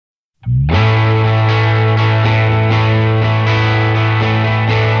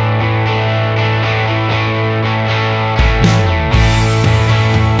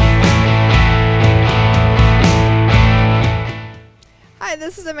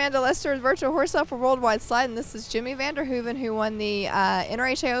Amanda Lester with Virtual Horse Up for Worldwide Slide, and this is Jimmy Hoeven, who won the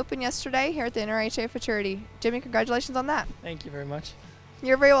NRHA Open yesterday here at the NRHA Futurity. Jimmy, congratulations on that. Thank you very much.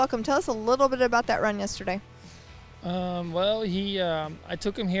 You're very welcome. Tell us a little bit about that run yesterday. Well, I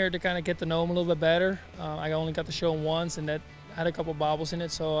took him here to kind of get to know him a little bit better. I only got to show him once, and that had a couple bobbles in it,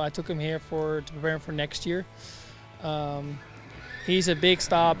 so I took him here to prepare him for next year. He's a big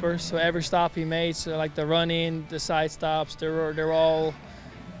stopper, so every stop he made, so like the run-in, the side stops, they're all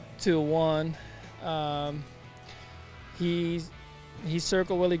 2-1. He's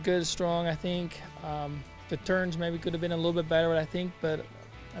circled really good, strong, I think. The turns maybe could have been a little bit better, I think, but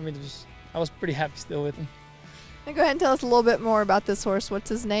I mean, I was pretty happy still with him. Now go ahead and tell us a little bit more about this horse. What's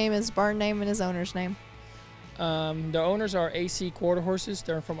his name, his barn name, and his owner's name? The owners are AC Quarter Horses.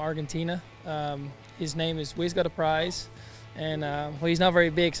 They're from Argentina. His name is Wiz Got a Prize, and well, he's not very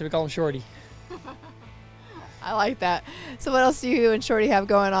big, so we call him Shorty. I like that. So what else do you and Shorty have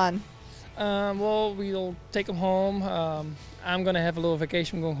going on? Well, we'll take him home. I'm going to have a little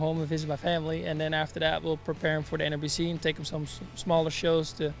vacation, going home and visit my family, and then after that we'll prepare him for the NRBC and take him some smaller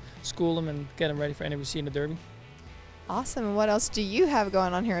shows to school him and get him ready for NRBC and the Derby. Awesome. And what else do you have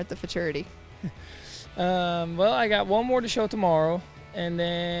going on here at the Futurity? Well, I got one more to show tomorrow, and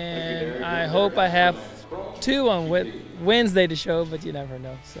then I hope I have 2 on Wednesday to show, but you never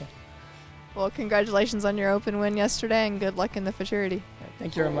know. So, well, congratulations on your open win yesterday, and good luck in the Futurity.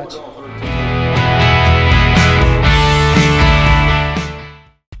 Thank you very much.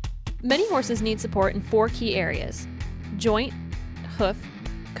 Many horses need support in 4 key areas: joint, hoof,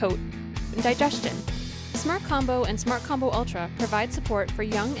 coat, and digestion. Smart Combo and Smart Combo Ultra provide support for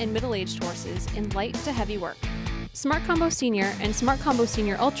young and middle-aged horses in light to heavy work. Smart Combo Senior and Smart Combo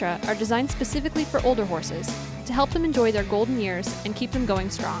Senior Ultra are designed specifically for older horses to help them enjoy their golden years and keep them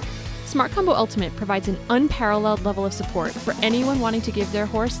going strong. Smart Combo Ultimate provides an unparalleled level of support for anyone wanting to give their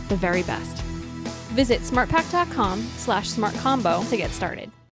horse the very best. Visit smartpack.com/smartcombo to get started.